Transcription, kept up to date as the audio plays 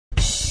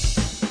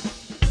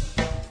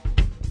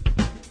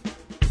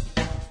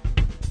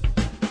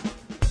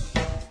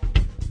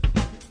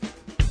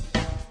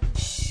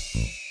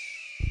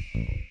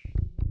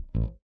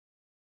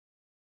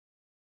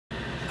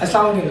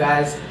Assalamualaikum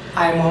guys,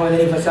 I'm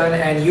Hanif Hasan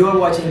and you are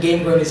watching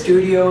GameGrim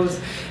Studios.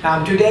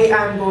 Today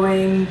I'm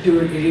going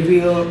to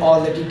reveal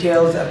all the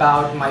details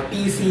about my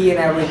PC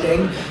and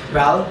everything.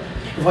 Well,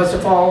 first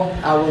of all,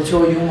 I will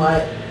show you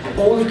my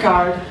old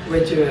card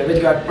which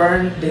got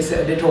burned.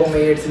 They told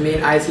me it's the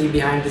main IC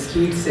behind the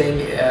key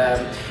saying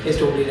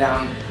it's totally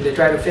down. They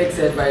tried to fix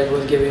it, but it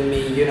was giving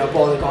me,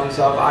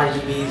 polygons of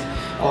RGBs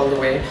all the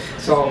way.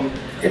 So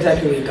it's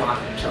actually gone.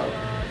 So.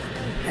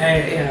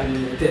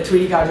 And the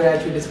 3D cards are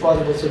actually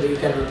disposable so that you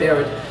can repair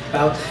it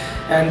well.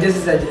 And this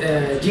is a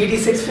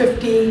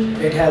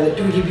GT650. It has a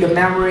 2 GB of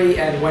memory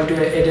and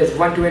it is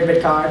 1 to 8-bit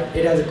card.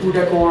 It has a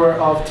CUDA core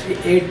of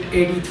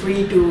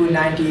 83 to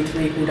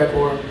 93 CUDA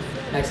core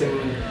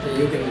maximum.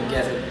 You can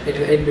guess it. It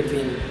is in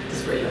between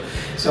this ratio.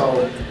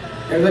 So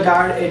here's the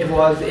card. I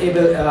was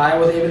able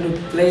to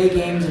play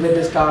games with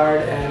this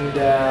card, and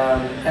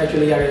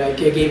actually I like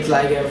games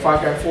like Far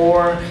Cry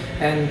 4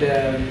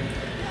 and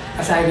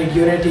Assassin's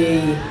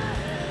Unity,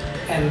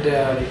 and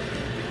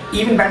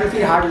even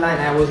Battlefield Hardline.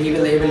 I was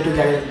even able to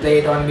play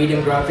it on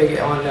medium graphic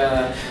on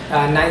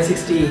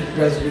 960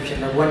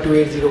 resolution,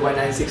 1280 by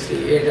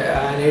 960,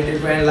 and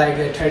it went like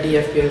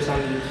 30 FPS,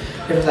 and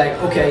it was like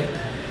okay,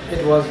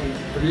 it was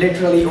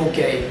literally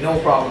okay, no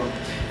problem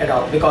at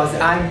all, because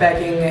I'm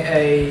packing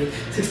a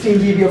 16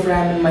 GB of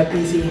RAM in my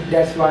PC.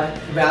 That's why.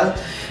 Well,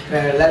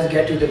 let's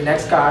get to the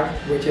next card,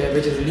 which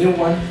is a new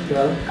one.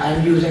 Well,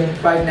 I'm using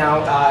right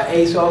now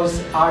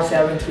Asus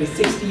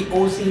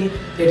R7360-OC.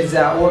 It is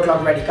an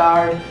overclock ready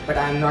card, but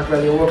I'm not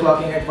really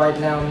overclocking it right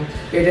now.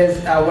 It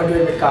is a 1 to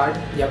 8-bit card,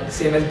 yep,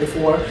 same as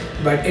before,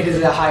 but it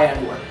is a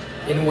high-end one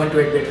in 1 to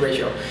 8-bit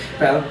ratio.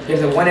 Well,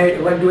 it's a 1 to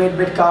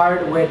 8-bit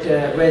card it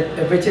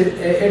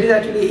is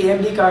actually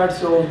AMD card,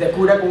 so the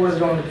CUDA cores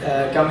don't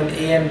come in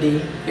AMD.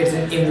 It's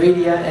in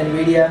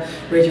NVIDIA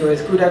ratio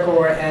is CUDA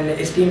core, and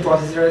Steam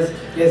processors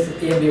is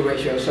AMD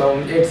ratio. So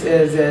it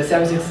is a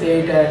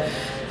 768 a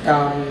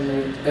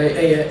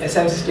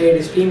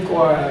 768 Steam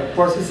core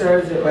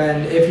processors,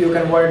 and if you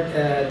convert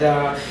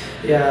the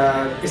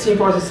Steam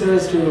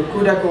processors to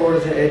CUDA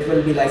cores, it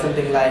will be like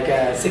something like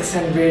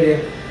 600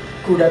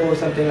 CUDA core,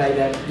 something like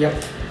that. Yep,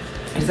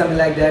 it's something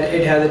like that.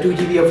 It has a 2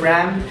 GB of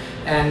RAM,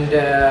 and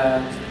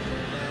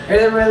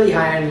it's a really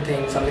high-end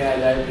thing, something like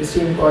that. The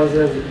Steam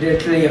processors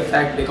literally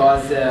affect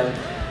because the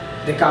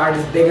card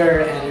is bigger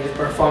and it is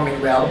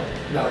performing well.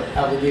 Now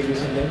I will give you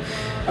something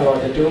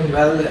about the two.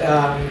 Well,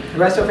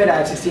 rest of it, I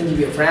have 16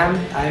 GB of RAM.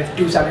 I have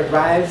 2 SATA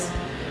drives.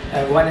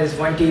 One is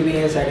 1 TB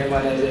and second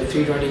one is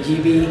 320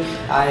 GB.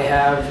 I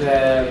have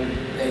a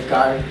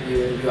card,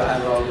 you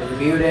have already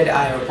reviewed it.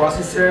 I have a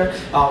processor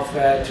of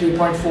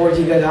 3.4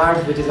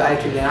 GHz, which is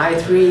actually an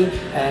i3,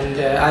 and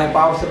I have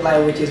power supply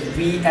which is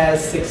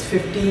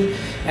VS650,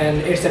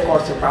 and it's a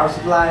Corsair power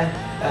supply.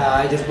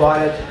 I just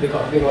bought it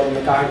because of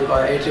my card,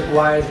 because it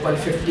requires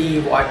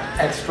 150 watt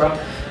extra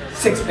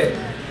 6-pin.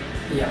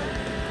 Yeah,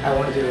 I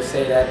wanted to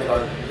say that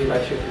because you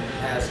guys should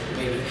ask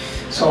maybe.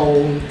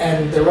 So,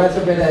 and the rest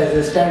of it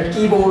is a standard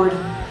keyboard,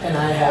 and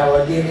I have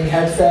a gaming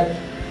headset,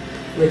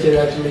 which is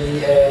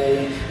actually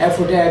a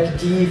F4Tech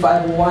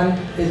G501.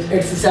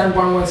 It's a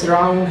 7.1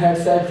 surround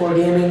headset for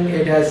gaming.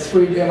 It has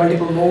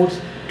multiple modes,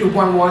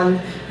 2.1,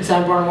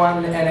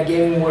 7.1, and a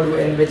gaming mode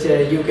in which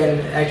you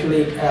can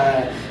actually,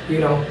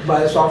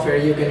 by the software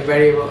you can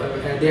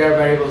there are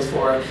variables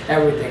for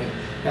everything.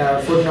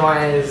 Foot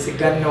noise,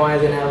 gun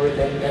noise, and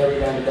everything, every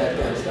kind of that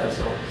kind of stuff.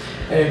 So,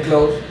 and it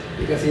glows.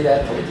 You can see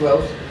that it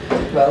glows.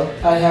 Well,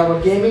 I have a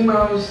gaming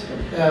mouse,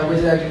 which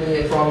is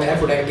actually from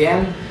F4Tech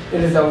again.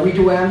 It is a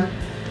V2M.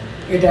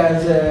 It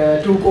has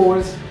 2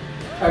 cores.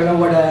 I don't know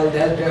what else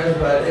that does,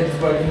 but it's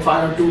working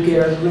fine on 2K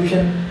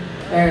resolution.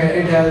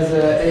 It has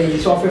a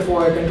software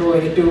for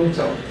controlling it too,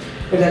 so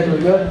it's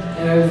actually good.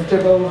 And it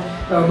has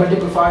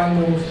multiple firing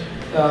moves.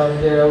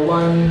 There are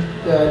one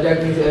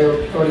that means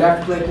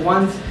left click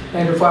once,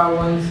 and to fire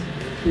once,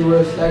 you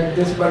will select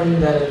this button,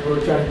 that it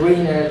will turn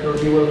green, and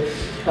you will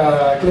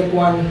click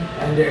one,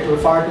 and it will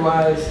fire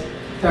twice.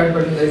 Third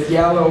button is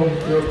yellow,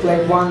 you will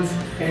click once,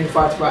 and it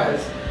fires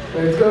twice. So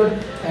it's good,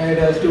 and it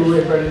has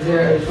 2 buttons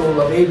there, a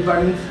total of 8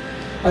 buttons,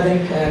 I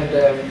think, and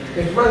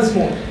it runs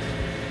smooth.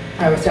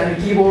 I have a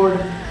standard keyboard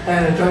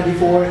and a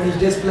 24-inch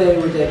display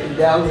with actually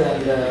Dell,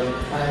 and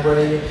I'm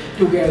running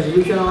 2K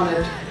resolution on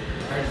it.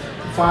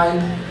 It's fine,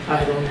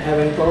 I don't have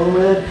any problem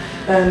with it,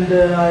 and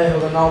I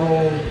have a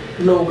normal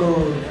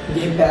local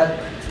gamepad.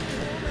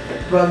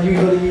 Well,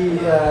 usually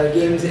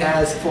games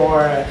ask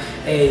for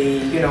a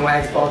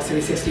Xbox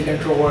 360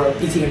 controller or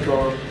PC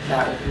controller.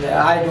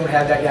 I don't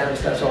have that kind of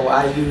stuff, so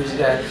I use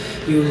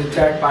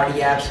third-party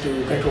apps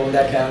to control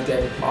that kind of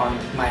thing on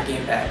my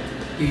gamepad.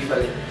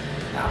 Usually,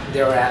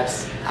 there are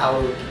apps.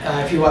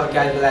 If you other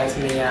guys will ask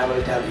me, I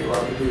will tell you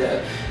how to do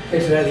that.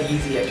 It's really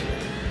easy actually.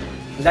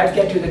 Let's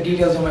get to the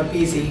details of my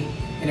PC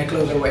in a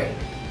closer way.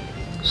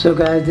 So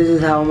guys, this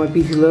is how my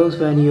PC looks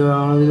when you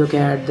are looking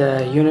at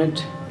the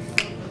unit.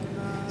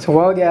 So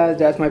well guys,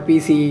 that's my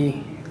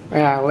PC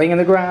laying on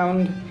the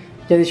ground.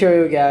 Just to show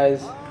you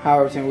guys how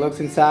everything looks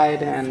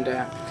inside, and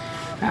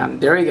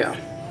there you go.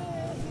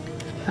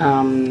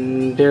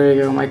 There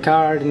you go, my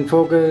card in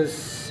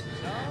focus.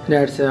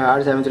 That's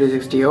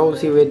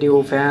R7360-OC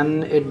video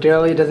fan. It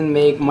really doesn't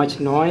make much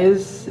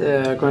noise.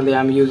 Currently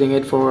I'm using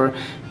it for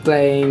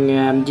playing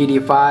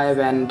GT5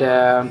 and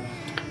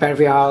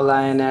Battlefield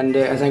Hardline and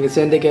Creed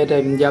Syndicate.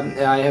 Yep,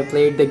 I have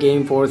played the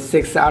game for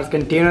 6 hours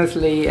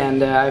continuously,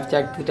 and I've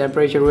checked the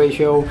temperature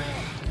ratio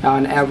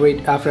on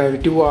after every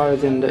 2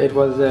 hours, and it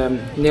was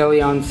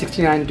nearly on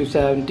 69 to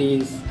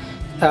 70,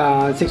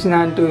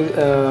 69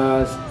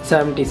 to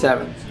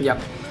 77.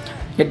 Yep,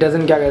 it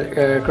doesn't get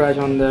a crash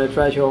on the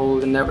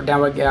threshold, and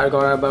never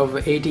got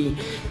above 80,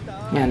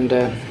 and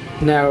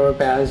never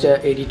passed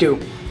 82.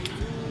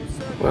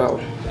 Well,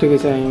 to be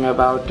saying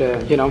about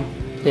you know,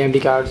 the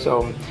AMD card.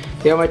 So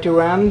there are my 2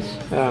 RAMs.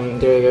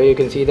 There you go, you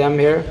can see them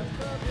here.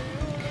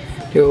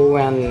 2,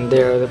 and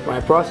there's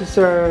my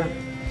processor.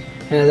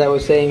 And as I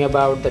was saying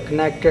about the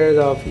connectors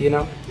of, you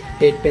know,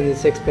 8-pin and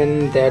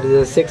 6-pin, that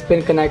is a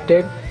 6-pin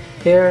connected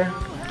here,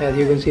 as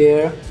you can see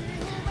here.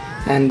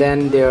 And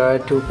then there are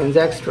 2 pins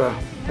extra,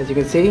 as you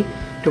can see,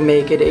 to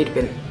make it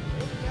 8-pin.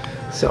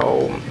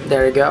 So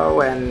there you go,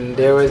 and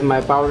there is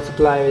my power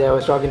supply that I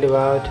was talking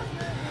about.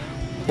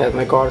 That's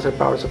my Corsair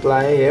power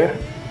supply here.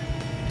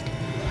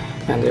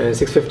 And there is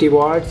 650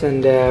 watts,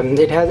 and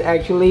it has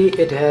 8-pin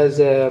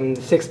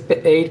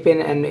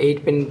and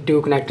 8-pin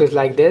 2 connectors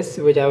like this,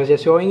 which I was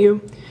just showing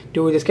you,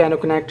 2 this kind of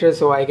connectors.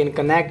 So I can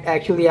connect,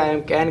 actually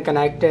I can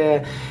connect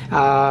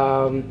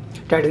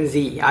Titan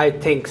Z, I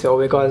think so,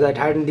 because that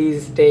Titan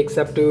Z takes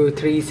up to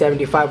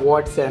 375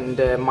 watts, and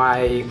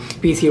my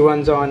PC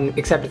runs on,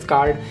 except its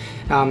card,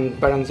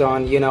 runs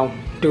on, you know,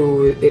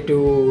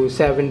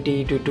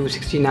 270 to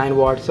 269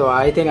 watts. So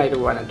I think I can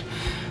run it.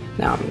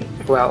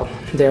 Well,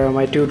 there are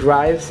my 2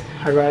 drives.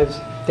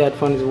 That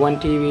one is 1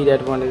 TB,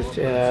 that one is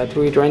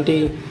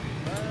 320,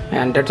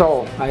 and that's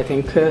all, I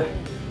think.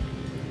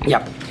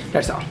 Yep,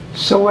 that's all.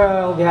 So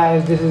well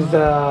guys, this is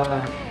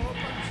the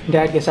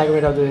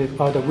segment of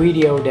the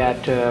video,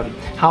 that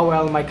how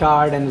well my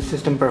card and the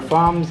system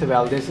performs.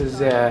 Well, this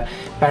is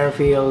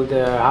Battlefield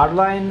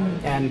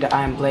Hardline, and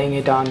I'm playing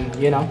it on,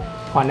 you know,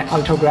 on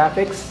ultra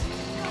graphics,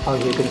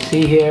 as you can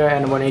see here,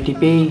 and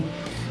 180p.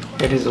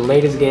 It is the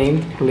latest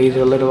game, released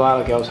a little while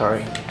ago.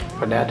 Sorry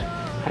for that.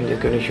 I'm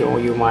just going to show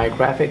you my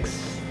graphics.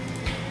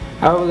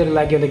 I really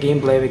like the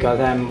gameplay because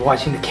I'm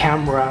watching the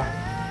camera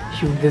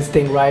shoot this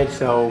thing right.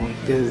 So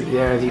this is,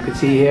 yeah, as you can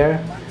see here,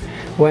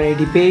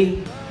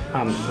 180p.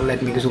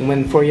 Let me zoom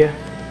in for you.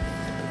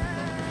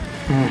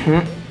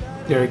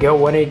 There we go,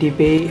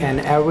 180p, and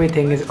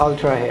everything is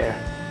ultra here.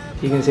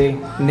 You can see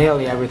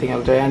nearly everything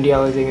ultra, and the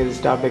other thing is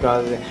stuff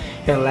because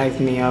it lights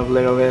me up a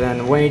little bit.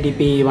 And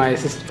 180p,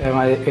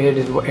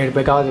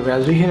 because of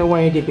resolution of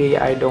 180p,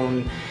 I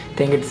don't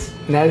think it's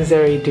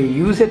necessary to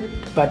use it,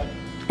 but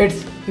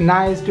it's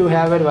nice to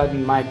have it. But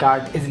my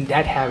card isn't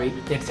that heavy.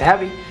 It's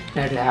heavy,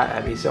 not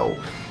heavy, so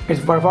it's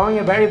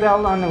performing very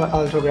well on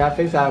ultra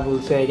graphics, I will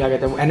say.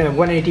 And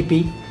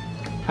 180p,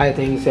 I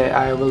think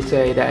I will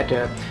say that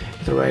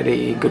it's a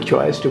really good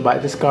choice to buy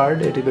this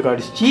card. Because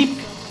it's cheap,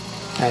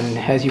 and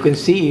as you can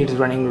see, it's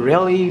running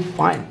really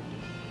fine.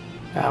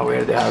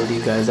 Where the hell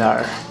these guys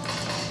are?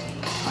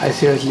 I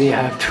seriously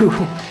have to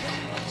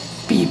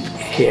peep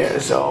here.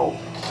 So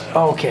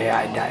okay,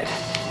 I died.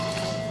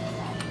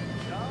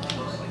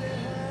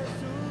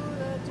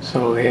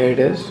 So here it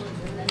is.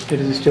 It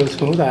is still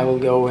smooth. I will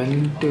go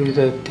into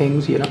the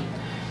things, you know.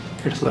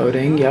 It's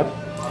loading. Yep,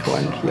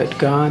 one lit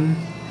gun,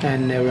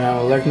 and never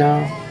have alert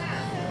now.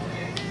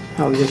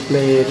 I'll just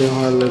play it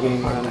while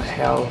looking. What the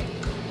hell?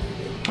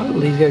 Well,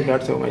 these guys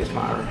got so much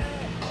smarter.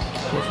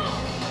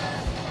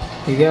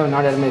 These guys were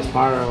not that much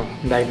smarter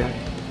back then.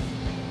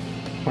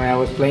 When I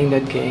was playing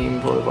that game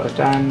for the first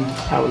time,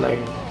 I was like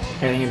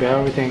getting into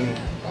everything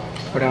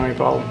without any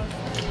problem.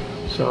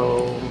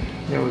 So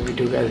there would be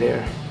 2 guys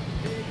here.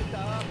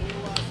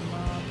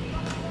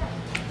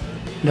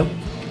 Nope.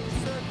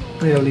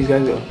 Where did all these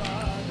guys go?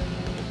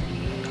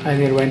 I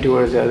think it went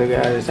towards the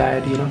other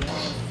side, you know.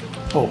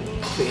 Oh,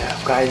 we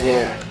have guys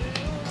here.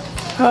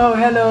 Oh,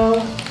 hello.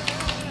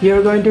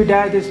 You're going to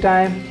die this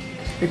time,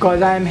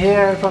 because I'm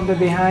here from the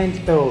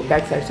behind. Oh,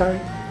 backside, sorry.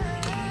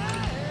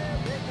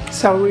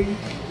 Sorry.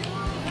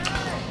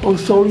 Oh,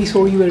 sorry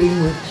very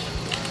much.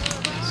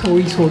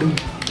 Sorry.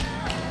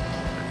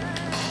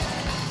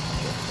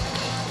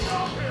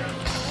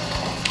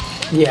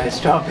 Yeah,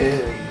 stop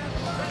it.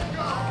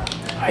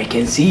 I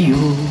can see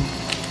you.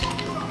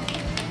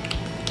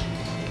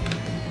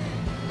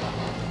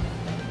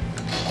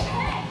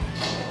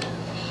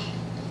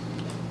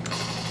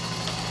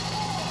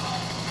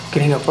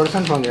 Killing a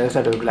person from the other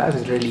side of the glass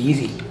is really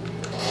easy.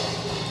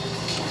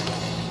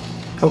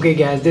 Okay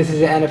guys, this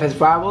is NFS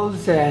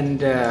Rivals, and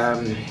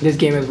this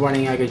game is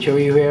running, I can show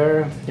you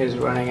here. It's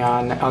running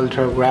on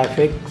ultra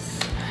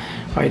graphics.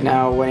 Right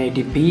now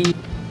 180p.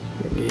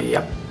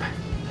 Yep.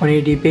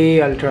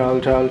 180p, ultra,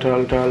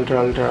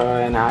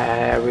 and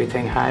high,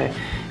 everything high.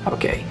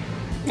 Okay.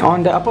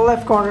 On the upper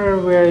left corner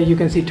where you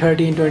can see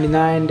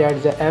 1329,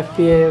 there's the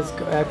FPS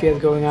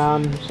going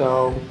on.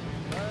 So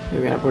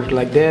we're gonna put it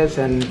like this,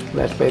 and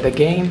let's play the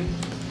game.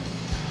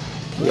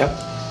 Yep.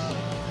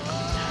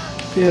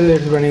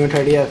 It's running at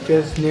 30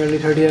 FPS, nearly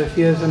 30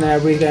 FPS on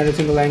every kind of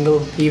single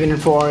angle, even in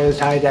forest,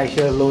 high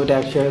textures, low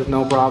textures,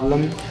 no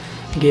problem.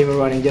 Game is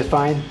running just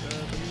fine,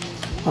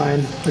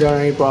 without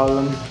any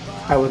problem.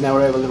 I was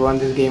never able to run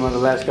this game on the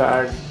last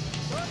card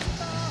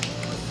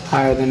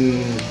higher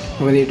than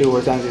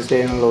 22%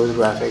 sustain and lowest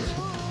graphics.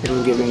 It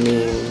was giving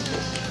me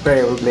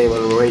very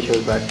playable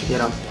ratios, but you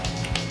know,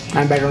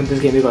 I'm better on this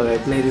game because I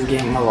play this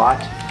game a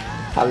lot.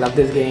 I love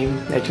this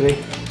game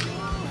actually.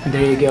 And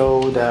there you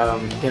go, the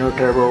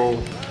turbo,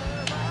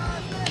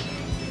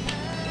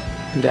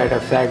 that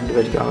effect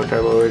which comes with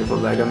turbo, it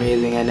was like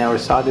amazing. I never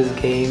saw this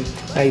game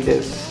like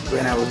this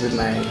when I was with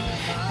my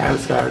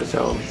else card,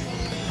 so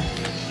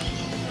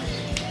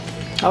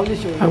I'll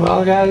just show you.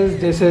 Well guys,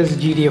 this is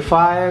GTA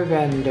 5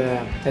 and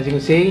as you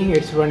can see,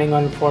 it's running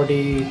on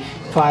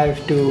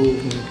 45 to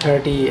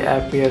 30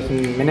 FPS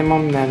in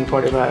minimum and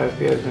 45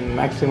 FPS in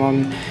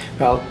maximum.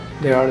 Well,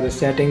 there are the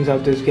settings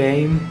of this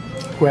game,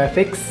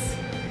 graphics,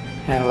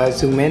 and let's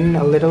zoom in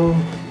a little.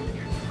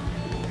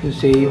 You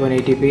see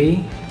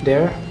 180p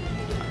there.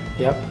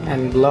 Yep,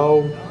 and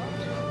below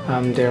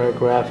there are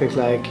graphics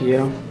like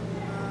here.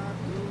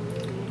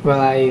 Well,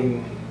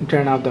 I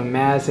turn off the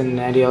mass and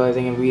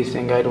anti-aliasing and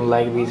VSync. I don't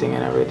like VSync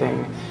and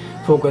everything.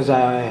 Focus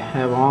I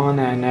have on,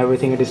 and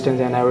everything distance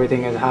and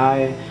everything is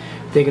high. I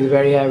think it's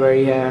very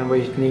high, and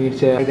which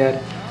needs like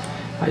that.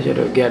 I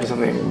should get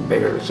something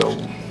bigger. So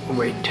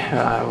wait,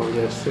 I will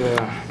just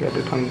get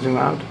it on zoom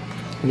out,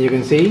 and you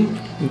can see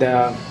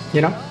the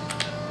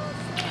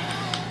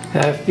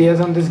FPS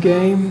on this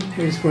game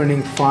is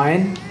running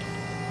fine.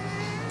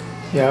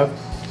 Yep.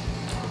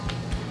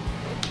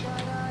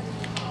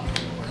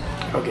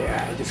 Okay,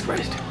 I just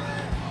crashed.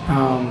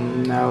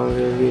 Now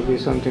there will be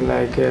something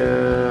like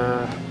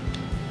the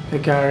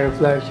car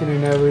reflection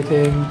and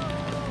everything.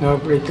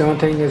 Nope,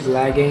 nothing is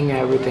lagging,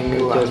 everything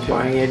is just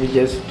fine. You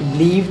just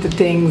leave the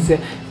things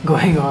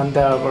going on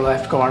the upper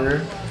left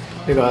corner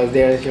because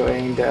they are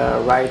showing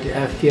the right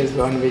FPS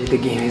on which the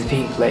game is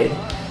being played.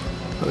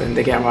 Well, in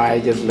the camera I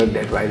just looked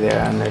at right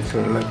there and it's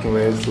looking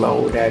very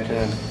slow. That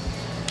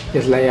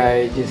just like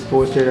I just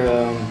posted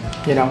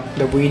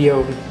the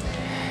video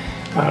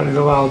a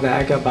little while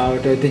back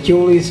about the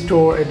jewelry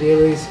store,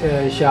 jewelry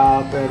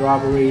shop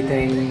robbery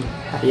thing.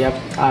 Yep,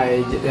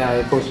 I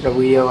posted a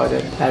video of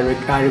it. I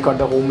recorded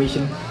the whole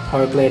mission,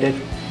 how I played it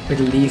with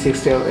the least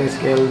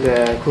skilled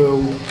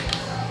crew,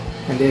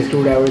 and they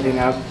screwed everything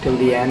up till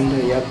the end.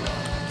 Yep,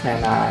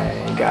 and I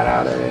got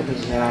out of it,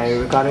 and I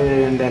recorded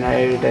it, and then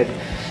I edited it,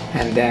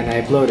 and then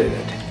I uploaded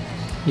it.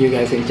 You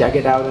guys can check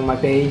it out on my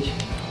page,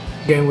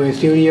 GameGrim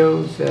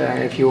Studios,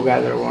 if you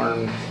guys are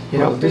on.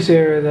 This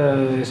year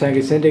the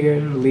Creed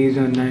Syndicate released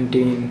on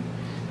 19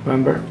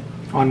 November.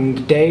 On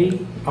the day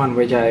on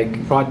which I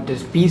bought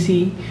this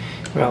PC,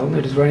 well,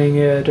 it is running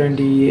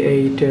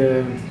 28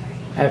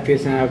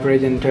 FPS on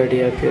average and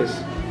 30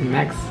 FPS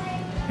max,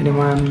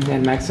 minimum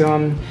and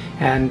maximum.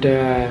 And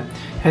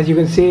as you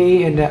can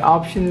see in the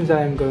options,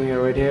 I'm going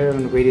right here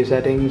on video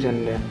settings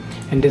and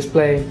in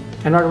display.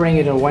 I'm not running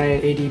it on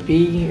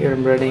 180p.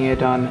 I'm running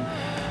it on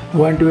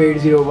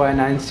 1280 by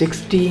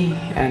 960,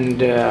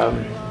 and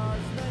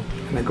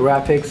the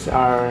graphics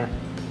are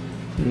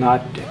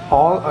not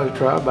all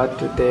ultra, but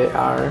they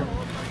are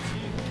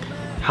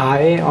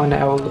high on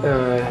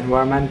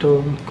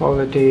environmental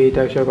quality,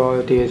 texture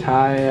quality is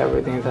high,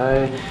 everything is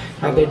high.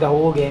 I played the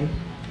whole game.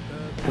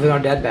 It's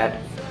not that bad.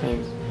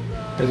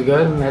 It's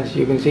good. As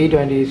you can see,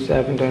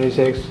 27,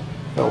 26,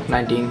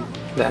 19,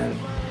 then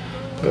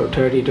go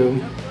 32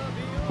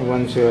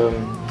 once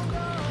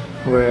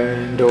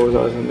Windows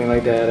or something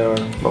like that, or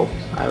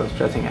I was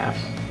pressing F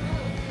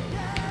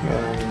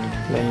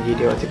playing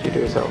GTA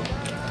 62, so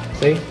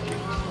see,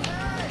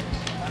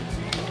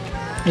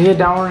 you get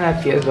down on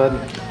FPS, but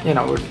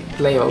it's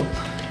playable.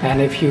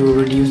 And if you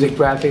reduce the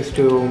graphics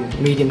to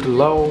medium to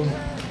low,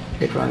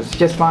 it runs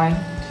just fine.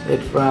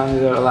 It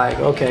runs like,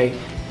 okay,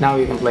 now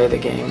you can play the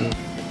game.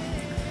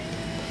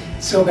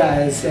 So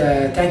guys,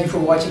 thank you for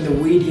watching the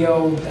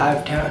video.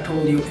 I've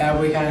told you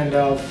every kind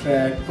of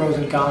pros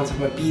and cons of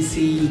my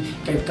PC,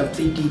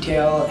 complete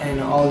detail, and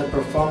all the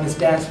performance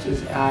tests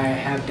I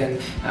have done.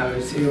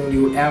 I've shown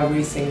you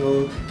every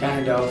single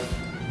kind of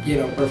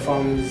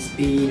performance,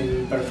 speed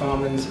and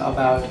performance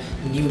about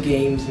new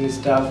games and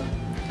stuff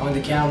on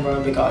the camera,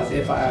 because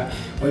if I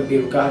would be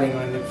recording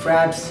on the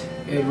fraps,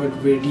 it would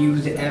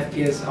reduce the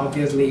FPS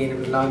obviously, and it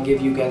will not give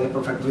you guys a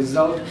perfect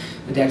result.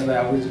 That's why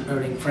I was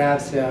running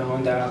fraps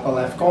on the upper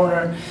left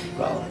corner.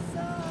 Well,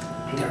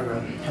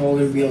 the whole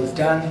review is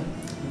done.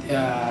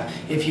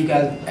 If you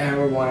guys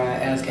ever want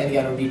to ask any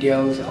kind of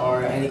details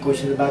or any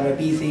questions about my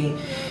PC,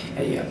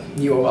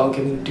 you are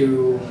welcome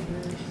to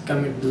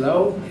comment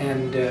below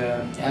and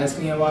ask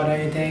me about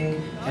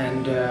anything.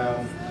 And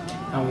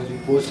I will be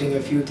posting a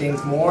few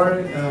things more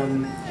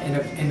in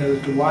a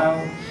little while.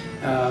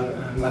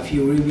 A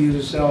few reviews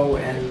or so,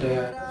 and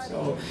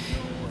so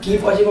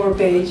keep watching our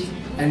page,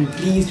 and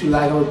please do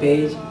like our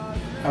page.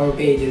 Our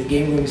page is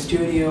GameGrim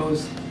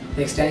Studios.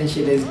 The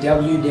extension is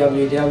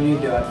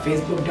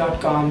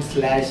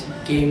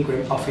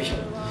www.facebook.com/GameGrimOfficial.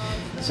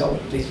 So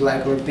please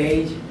like our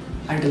page.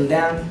 Until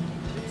then,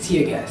 see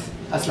you guys.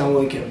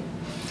 Assalamu alaikum.